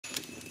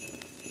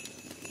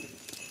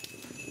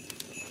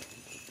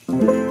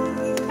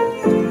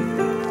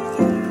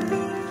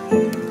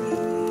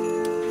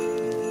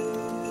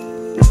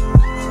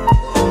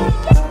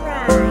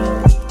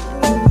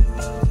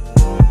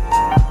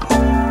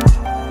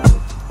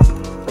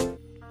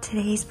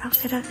today's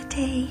outfit of the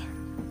day.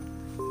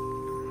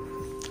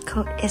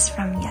 Coat is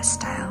from Yes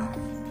Style.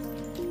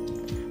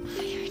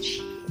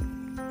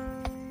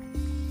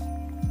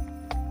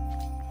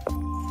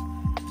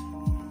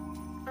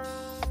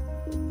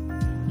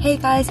 Hey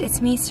guys, it's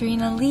me,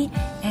 Serena Lee,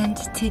 and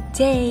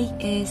today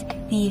is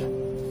the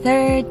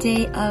third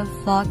day of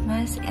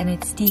Vlogmas, and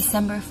it's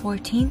December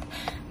 14th.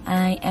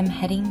 I am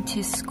heading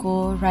to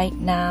school right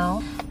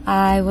now.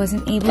 I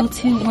wasn't able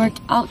to work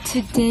out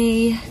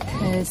today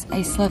because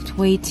I slept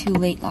way too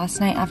late last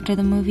night after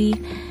the movie.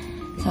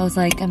 So I was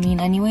like,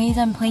 anyways,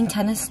 I'm playing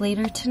tennis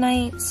later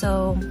tonight,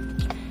 so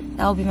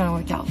that'll be my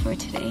workout for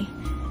today.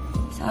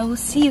 So I will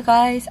see you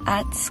guys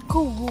at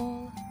school.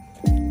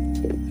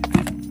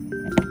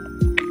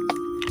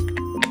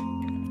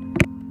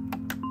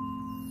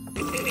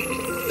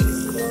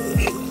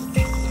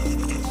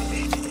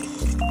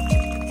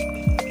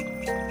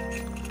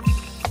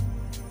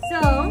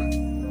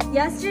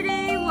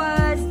 Yesterday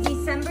was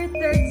December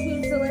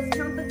 13th, so let's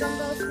count the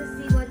gumballs to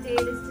see what day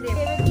it is today.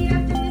 Okay, repeat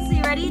after me. So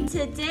you ready?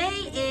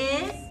 Today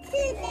is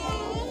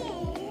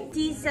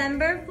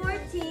December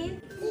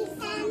 14th.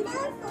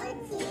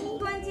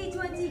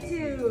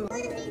 2022.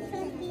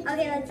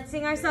 Okay, let's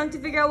sing our song to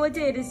figure out what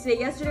day it is today.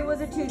 Yesterday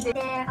was a Tuesday.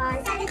 There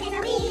are 7 days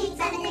a week,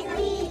 7 days a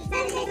week,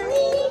 7 days a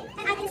week.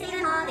 And I can say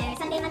them all. There's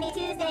Sunday, Monday,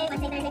 Tuesday,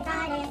 Wednesday, Thursday,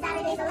 Friday, and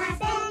Saturday's the last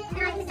day.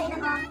 And I can say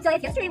them all. So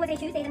if yesterday was a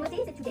Tuesday, then what day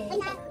is it today?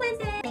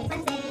 Wednesday. Today's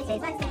Wednesday,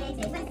 today's Wednesday,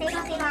 today's Wednesday,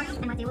 Wednesday,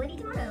 and what day will it be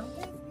tomorrow?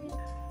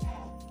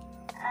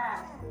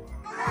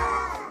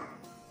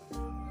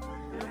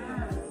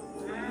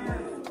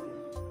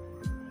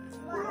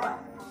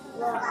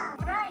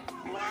 Right,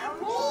 now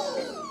me.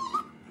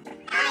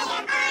 I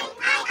make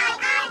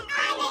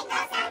the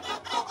sound.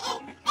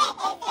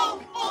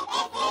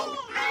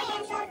 I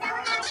am so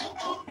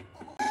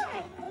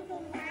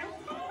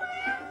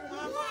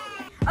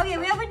Okay,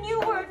 we have a new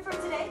word for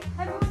today.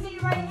 Everyone get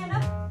your writing hand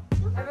up.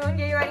 Everyone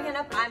get your writing hand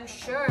up. I'm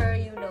sure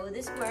you know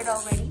this word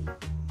already,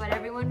 but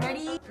everyone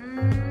ready?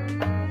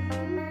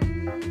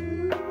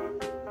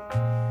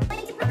 I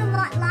need to put the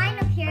line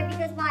up here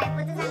because why?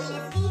 What does that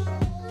mean?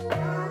 It's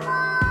the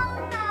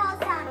long vowel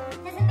sound.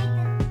 Does it make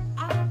the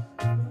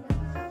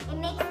it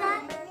makes the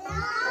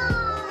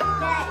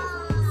good.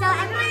 So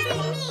everyone say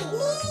me.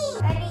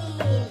 Ready?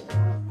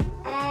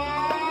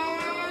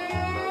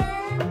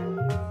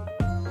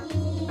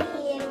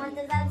 And what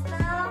does that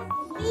spell?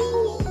 Me.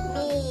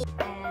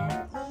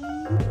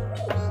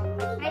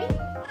 Ready?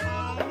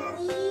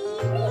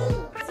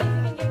 See if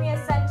you can give me a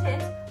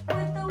sentence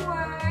with the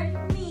word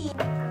me.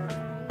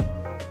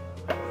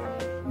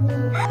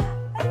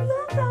 I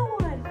love that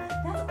one.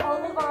 That's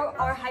all of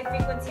our high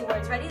frequency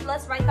words. Ready?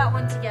 Let's write that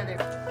one together.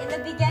 In the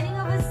beginning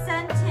of a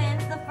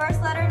sentence, the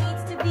first letter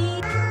needs to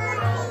be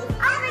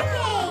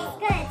Uppercase.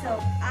 Good. so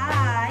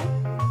I.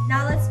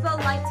 Now let's spell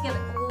like together.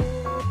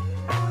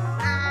 I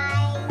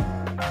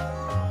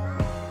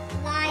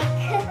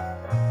like.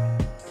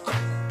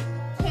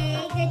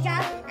 Okay, good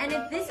job. And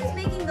if this is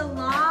making the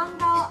long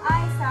vowel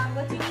I sound,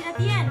 what do you need at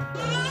the end?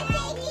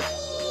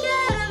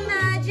 Good, a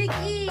magic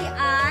E.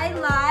 I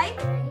like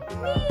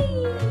me.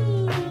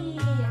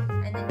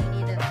 And then you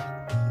need a.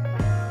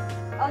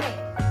 Okay.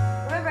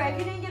 Remember, if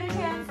you didn't get a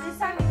chance, this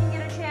time you can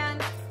get a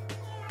chance.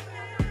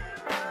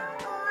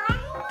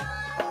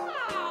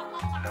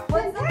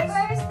 What's the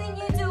first thing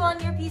you do on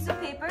your piece of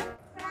paper?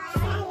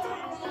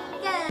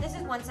 Good. This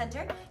is one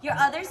center. Your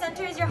other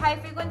center is your high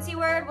frequency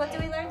word. What do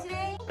we learn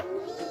today?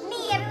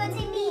 Me. Everyone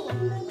say me.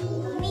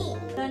 Me.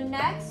 The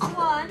next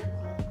one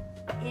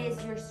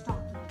is your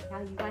stocking.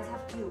 Now you guys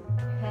have to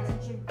pay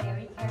attention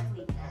very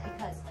carefully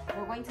because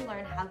we're going to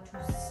learn how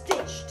to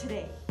stitch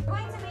today. We're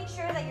going to make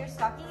sure that your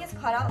stocking is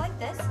cut out like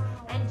this.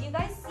 And do you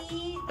guys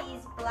see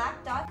these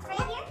black dots right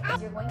here?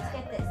 You're going to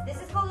get this.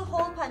 This is called a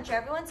hole puncher.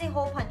 Everyone say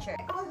hole puncher.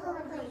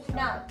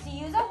 Now, to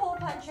use a hole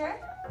puncher,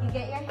 you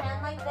get your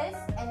hand like this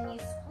and you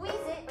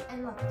squeeze it.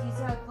 And look, do you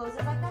see how it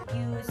closes like that?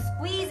 You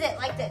squeeze it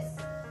like this.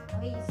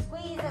 Okay, you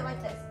squeeze it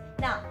like this.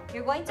 Now,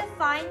 you're going to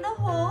find the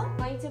hole,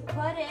 going to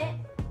put it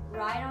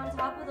right on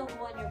top of the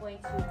hole, and you're going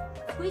to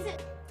squeeze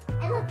it.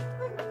 And look,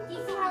 do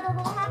you see how the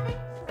hole happened?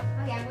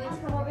 Okay, I'm going to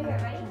come over here,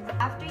 ready?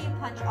 After you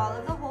punch all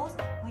of the holes,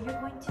 what you're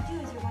going to do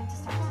is you're going to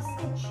start to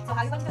stitch. So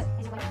how you're going to do it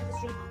is you're going to put the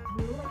string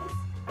through like this,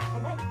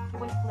 and then you're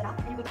going to pull it out,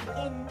 and you're going to put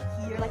it in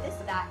here like this.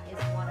 That is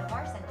one of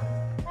our centers.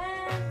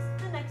 And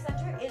the next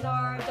center is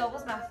our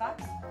doubles math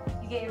facts.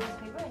 You get your piece of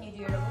paper and you do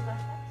your doubles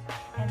math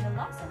facts. And the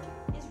last center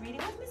is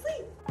reading with Miss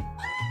Lee.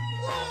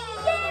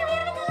 Yay, we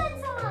haven't done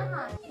so long,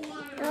 huh?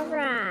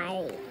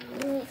 Alright.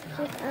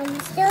 I'm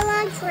still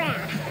on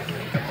track.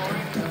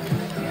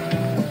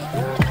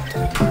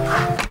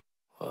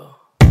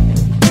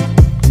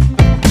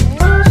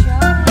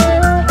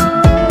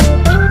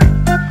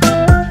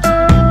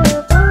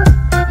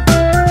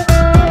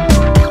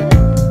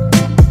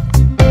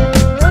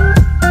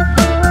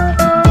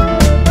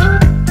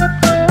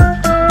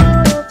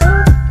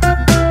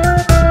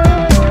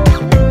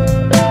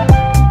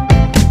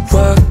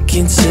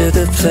 Into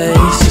the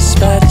place,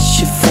 despite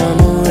you from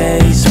a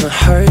race, my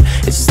heart,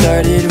 it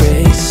started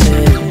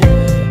racing.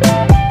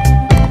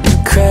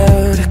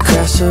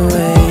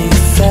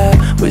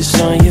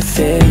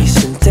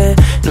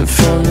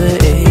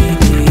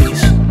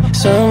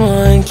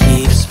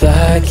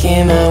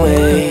 blocking my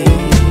way.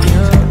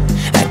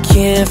 I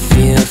can't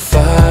feel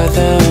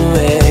farther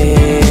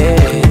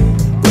away.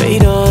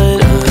 Wait on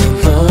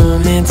a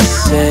moment to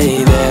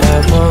say that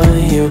I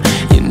want you.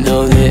 You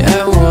know that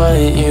I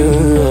want you.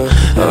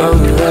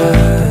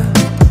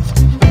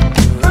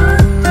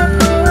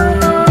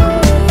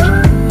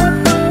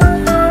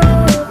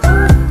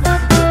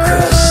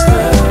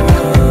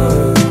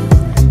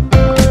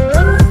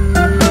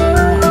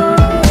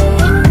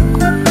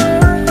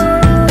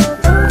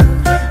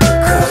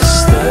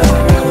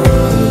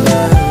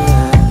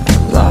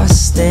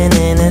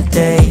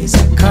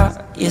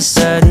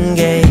 Sudden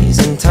gaze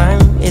and time,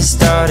 it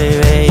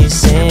started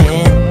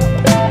racing,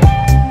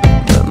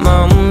 but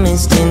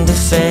moments tend to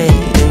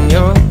fade and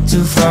you're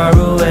too far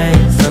away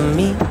from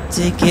me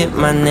to get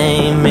my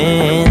name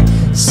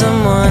in.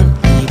 Someone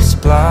keeps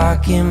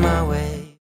blocking my way.